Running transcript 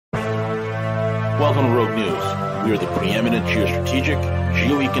Welcome to Rogue News. We are the preeminent geostrategic,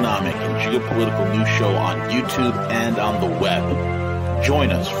 geoeconomic, and geopolitical news show on YouTube and on the web.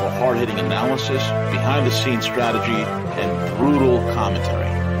 Join us for hard-hitting analysis, behind-the-scenes strategy, and brutal commentary.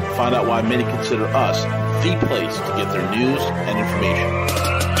 Find out why many consider us the place to get their news and information.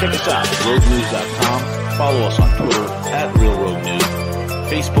 Check us out at roguenews.com. Follow us on Twitter at RealRogueNews,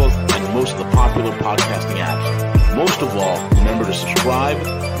 Facebook, and most of the popular podcasting apps. Most of all, remember to subscribe,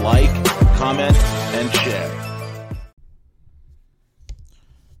 like, comment, and share.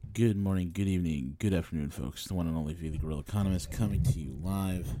 Good morning, good evening, good afternoon, folks. The one and only V, the Guerrilla Economist, coming to you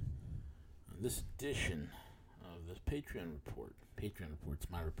live on this edition of the Patreon Report. Patreon Report's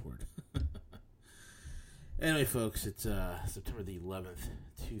my report. Anyway, folks, it's September the 11th,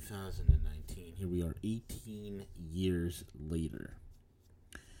 2019. Here we are 18 years later.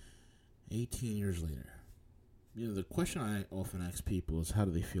 18 years later. You know, the question I often ask people is, how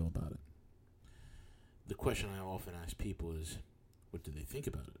do they feel about it? The question I often ask people is, what do they think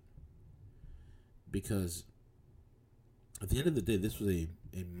about it? Because at the end of the day, this was a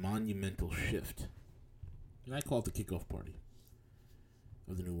monumental shift. And I call it the kickoff party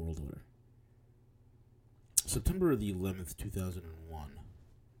of the New World Order. September the 11th, 2001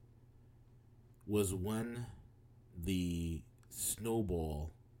 was when the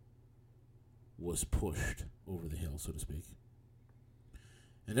snowball was pushed over the hill, so to speak.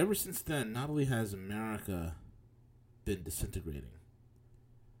 And ever since then, not only has America been disintegrating,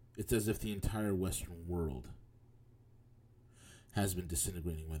 it's as if the entire Western world has been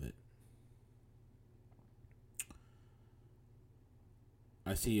disintegrating with it.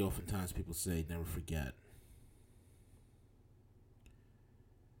 I see oftentimes people say, never forget.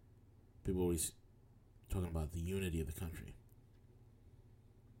 People always talking about the unity of the country.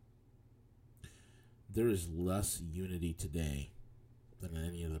 There is less unity today than at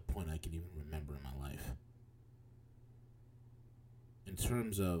any other point I can even remember in my life. In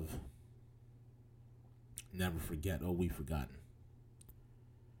terms of never forget, we've forgotten.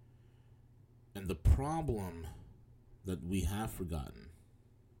 And the problem that we have forgotten,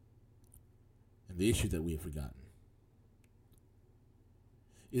 and the issue that we have forgotten,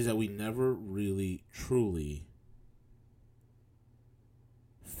 is that we never really, truly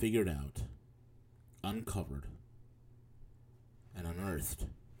figured out, uncovered, and unearthed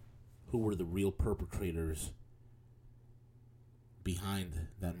who were the real perpetrators behind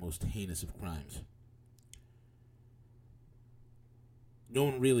that most heinous of crimes. No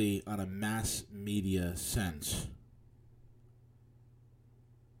one really, on a mass media sense,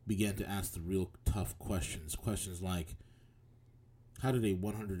 began to ask the real tough questions. Questions like, how did a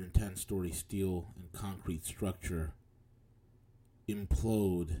 110-story steel and concrete structure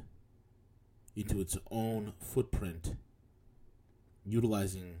implode into its own footprint,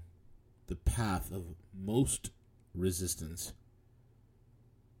 utilizing the path of most resistance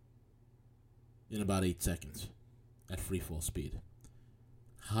in about 8 seconds at free fall speed?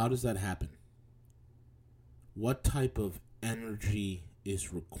 How does that happen? What type of energy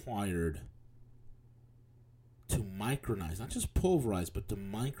is required to micronize, not just pulverize, but to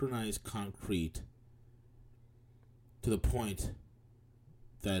micronize concrete to the point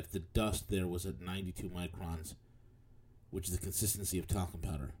that the dust there was at 92 microns, which is the consistency of talcum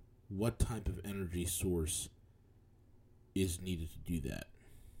powder? What type of energy source is needed to do that?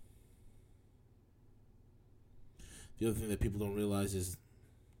 The other thing that people don't realize is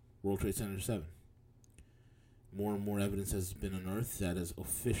World Trade Center 7. More and more evidence has been unearthed that has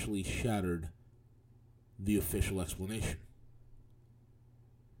officially shattered the official explanation.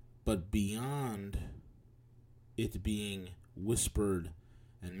 But beyond it being whispered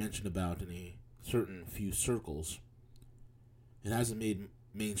and mentioned about in a certain few circles, it hasn't made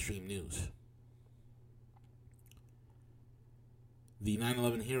mainstream news. The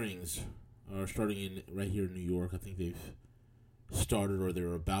 9/11 hearings are starting right here in New York. I think they've started or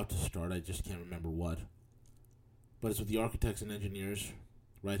they're about to start. I just can't remember what. But it's with the architects and engineers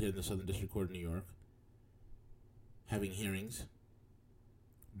right here in the Southern District Court of New York, having hearings,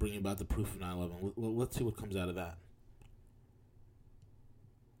 bringing about the proof of 9/11. Let's see what comes out of that.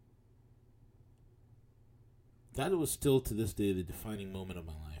 That was still, to this day, the defining moment of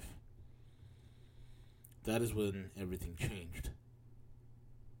my life. That is when everything changed.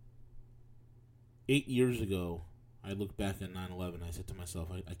 8 years ago, I looked back at 9/11. I said to myself,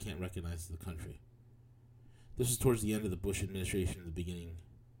 I can't recognize the country. This is towards the end of the Bush administration, the beginning,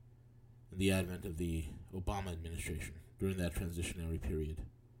 and the advent of the Obama administration, during that transitionary period.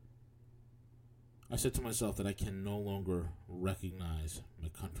 I said to myself that I can no longer recognize my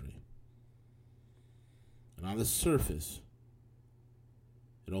country. And on the surface,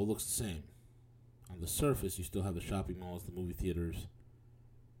 it all looks the same. On the surface, you still have the shopping malls, the movie theaters,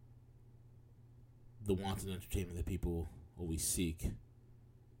 the wanted entertainment that people always seek.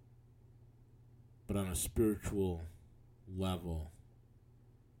 But on a spiritual level,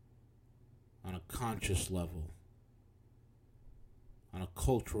 on a conscious level, on a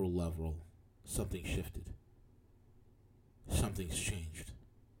cultural level, something shifted. Something's changed.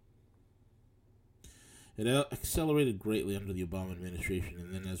 It accelerated greatly under the Obama administration,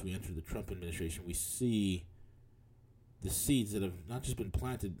 and then as we enter the Trump administration, we see the seeds that have not just been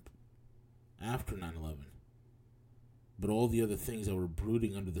planted after 9/11, but all the other things that were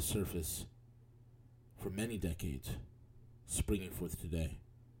brooding under the surface for many decades, springing forth today.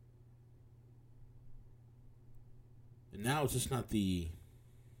 And now it's just not the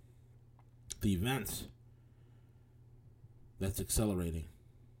events that's accelerating.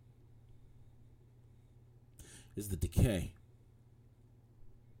 Is the decay.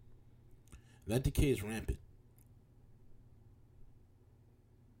 That decay is rampant.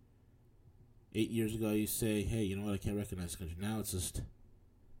 8 years ago, you say, hey, you know what, I can't recognize this country. Now it's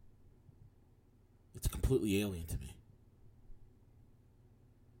completely alien to me.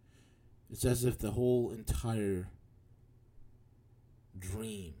 It's as if the whole entire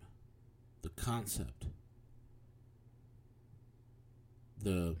dream, the concept,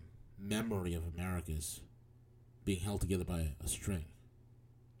 the memory of America is being held together by a string.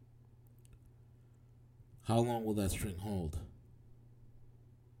 How long will that string hold?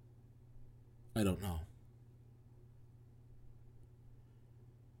 I don't know.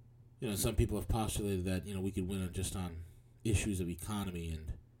 Some people have postulated that, we could win just on issues of economy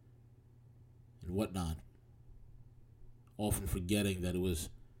and whatnot, often forgetting that it was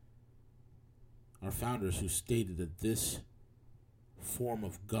our founders who stated that this form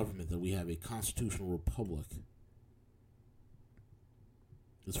of government, that we have a constitutional republic,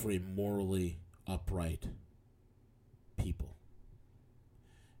 is for a morally upright people.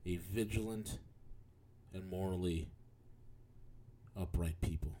 A vigilant and morally upright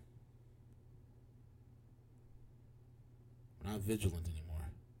people. We're not vigilant anymore.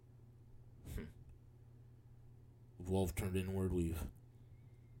 We've all turned inward. We've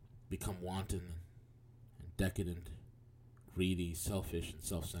become wanton and decadent, greedy, selfish, and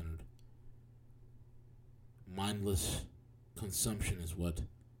self-centered. Mindless consumption is what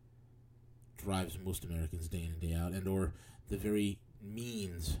drives most Americans day in and day out, and or the very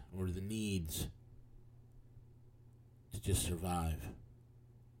means or the needs to just survive,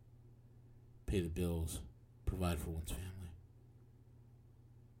 pay the bills, provide for one's family.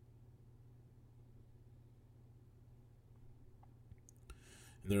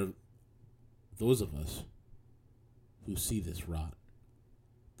 And there are those of us who see this rot,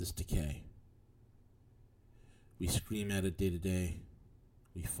 this decay. We scream at it day to day.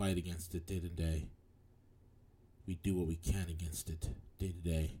 We fight against it day to day. We do what we can against it day to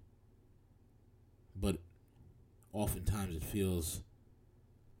day. But oftentimes it feels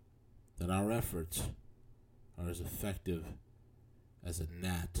that our efforts are as effective as a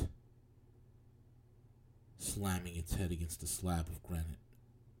gnat slamming its head against a slab of granite.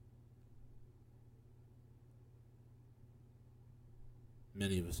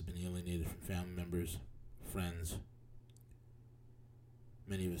 Many of us have been alienated from family members, friends.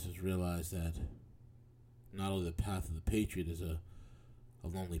 Many of us have realized that not only the path of the patriot is a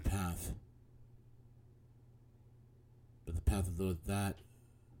lonely path, but the path of that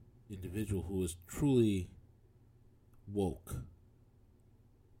individual who is truly woke,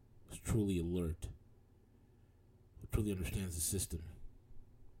 is truly alert, who truly understands the system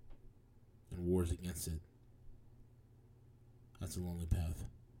and wars against it. That's a lonely path.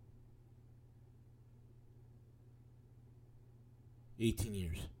 18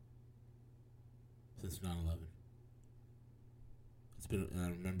 years since 9/11. It's been, and I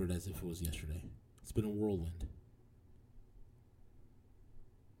remember it as if it was yesterday. It's been a whirlwind.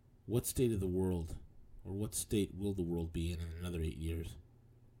 What state of the world, or what state will the world be in another 8 years?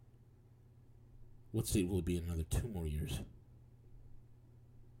 What state will it be in another 2 more years?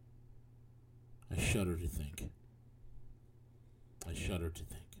 I shudder to think. I shudder to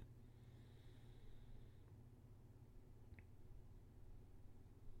think.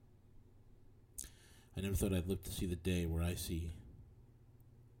 I never thought I'd live to see the day where I see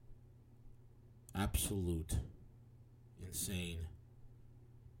absolute, insane,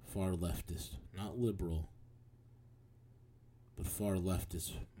 far leftist, not liberal, but far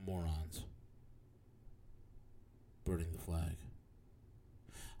leftist morons burning the flag.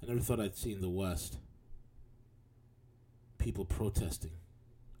 I never thought I'd see in the West people protesting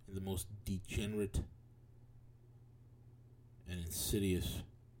in the most degenerate and insidious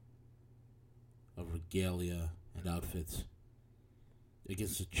of regalia and outfits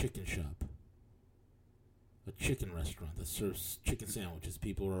against a chicken shop, a chicken restaurant that serves chicken sandwiches.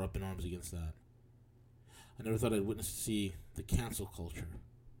 People are up in arms against that. I never thought I'd see the cancel culture,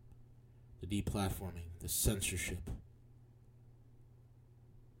 the deplatforming, the censorship.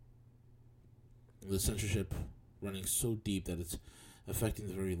 The censorship running so deep that it's affecting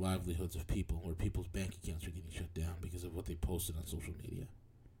the very livelihoods of people, where people's bank accounts are getting shut down because of what they posted on social media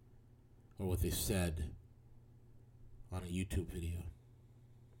or what they said on a YouTube video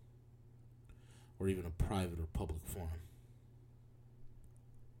or even a private or public forum.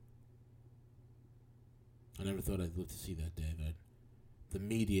 I never thought I'd live to see that day, that the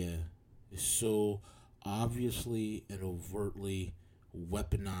media is so obviously and overtly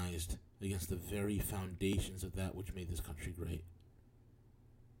weaponized against the very foundations of that which made this country great.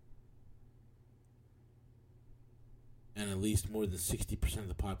 And at least more than 60% of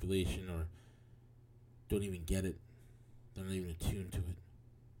the population don't even get it. They're not even attuned to it.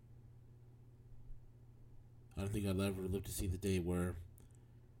 I don't think I'll ever live to see the day where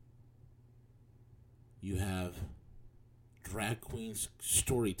you have drag queens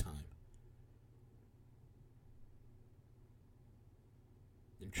story time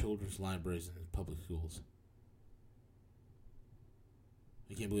in children's libraries and in public schools.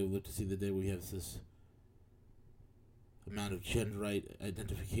 I can't believe I live to see the day where we have this amount of gender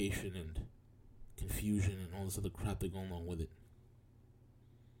identification and confusion and all this other crap that go along with it.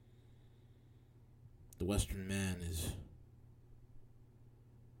 The Western man is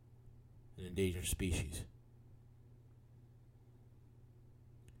an endangered species.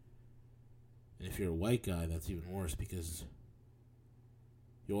 And if you're a white guy, that's even worse, because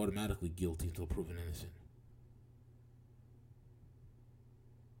you're automatically guilty until proven innocent.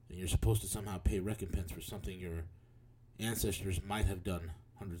 And you're supposed to somehow pay recompense for something your ancestors might have done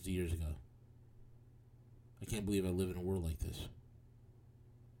hundreds of years ago. I can't believe I live in a world like this.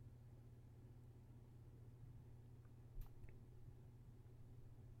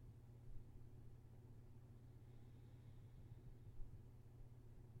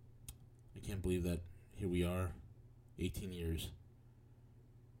 I can't believe that here we are, 18 years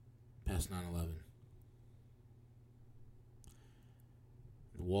past 9/11.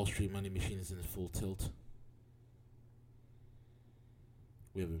 The Wall Street money machine is in full tilt.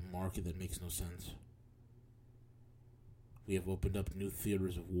 We have a market that makes no sense. We have opened up new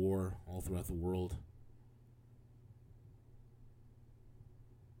theaters of war all throughout the world.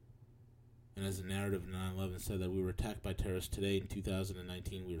 And as the narrative of 9/11 said, that we were attacked by terrorists today, in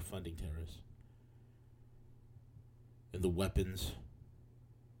 2019 we were funding terrorists. And the weapons,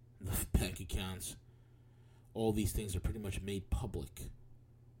 the bank accounts, all these things are pretty much made public.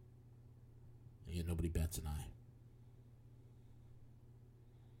 And yet nobody bats an eye.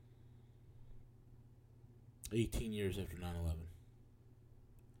 18 years after 9/11.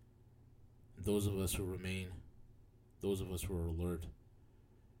 Those of us who remain, those of us who are alert,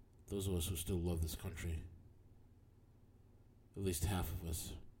 those of us who still love this country, at least half of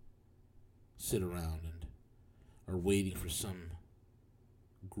us sit around and are waiting for some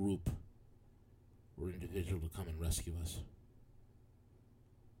group or individual to come and rescue us.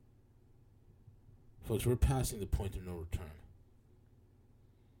 Folks, we're passing the point of no return.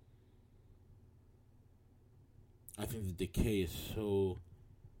 I think the decay is so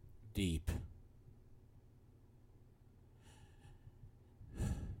deep.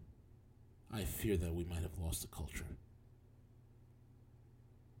 I fear that we might have lost the culture.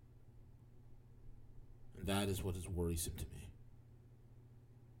 And that is what is worrisome to me.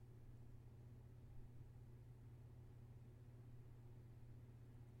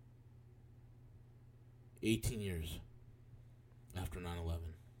 "18 years after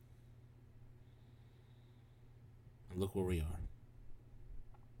 9/11. And look where we are.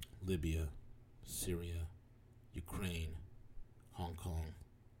 Libya, Syria, Ukraine, Hong Kong,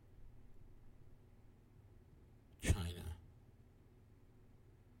 China.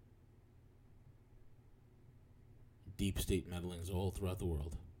 Deep state meddlings all throughout the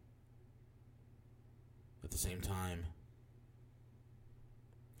world. At the same time,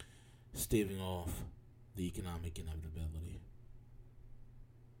 staving off the economic inevitability.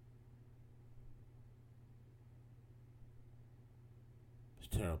 It's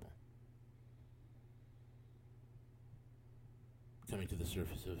terrible. Coming to the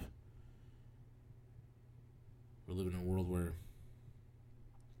surface of, we're living in a world where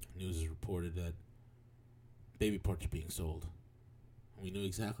news is reported that baby parts are being sold. And we knew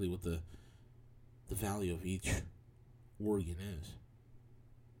exactly what the value of each organ is.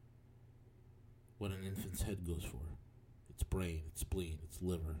 What an infant's head goes for. Its brain, its spleen, its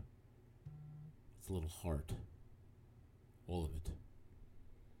liver, its the little heart. All of it.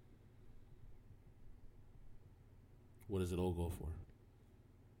 What does it all go for?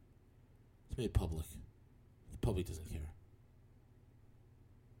 It's made public. The public doesn't care.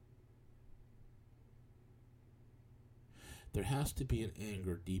 There has to be an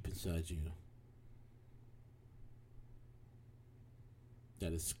anger deep inside you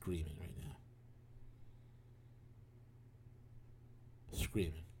that is screaming right now.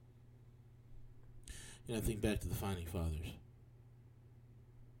 Screaming. I think back to the Founding Fathers.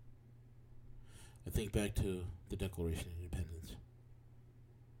 I think back to the Declaration of Independence,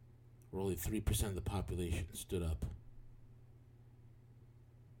 where only 3% of the population stood up.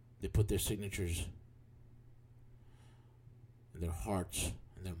 They put their signatures and their hearts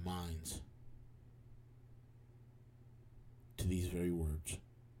and their minds to these very words.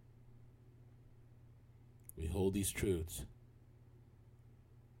 We hold these truths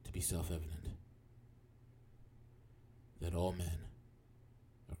to be self-evident, that all men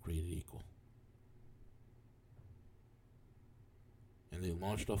are created equal. And they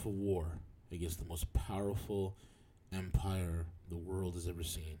launched off a war against the most powerful empire the world has ever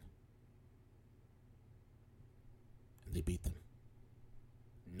seen. And they beat them,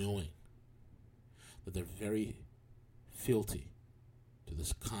 knowing that their very fealty to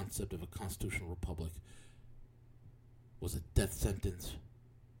this concept of a constitutional republic was a death sentence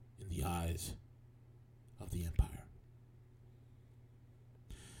in the eyes of the empire.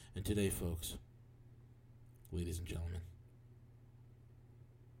 And today, folks, ladies and gentlemen,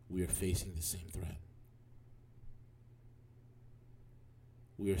 we are facing the same threat.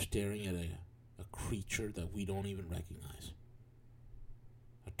 We are staring at a creature that we don't even recognize.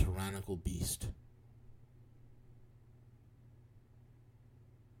 A tyrannical beast.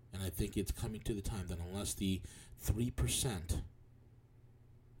 And I think it's coming to the time that unless the 3%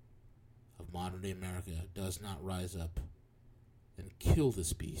 of modern day America does not rise up and kill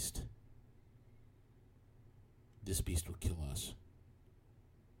this beast will kill us.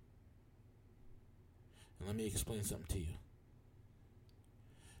 And let me explain something to you.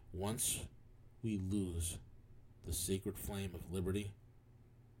 Once we lose the sacred flame of liberty,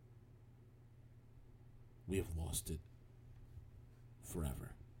 we have lost it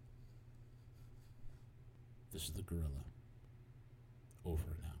forever. This is the Gorilla. Over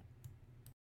and out.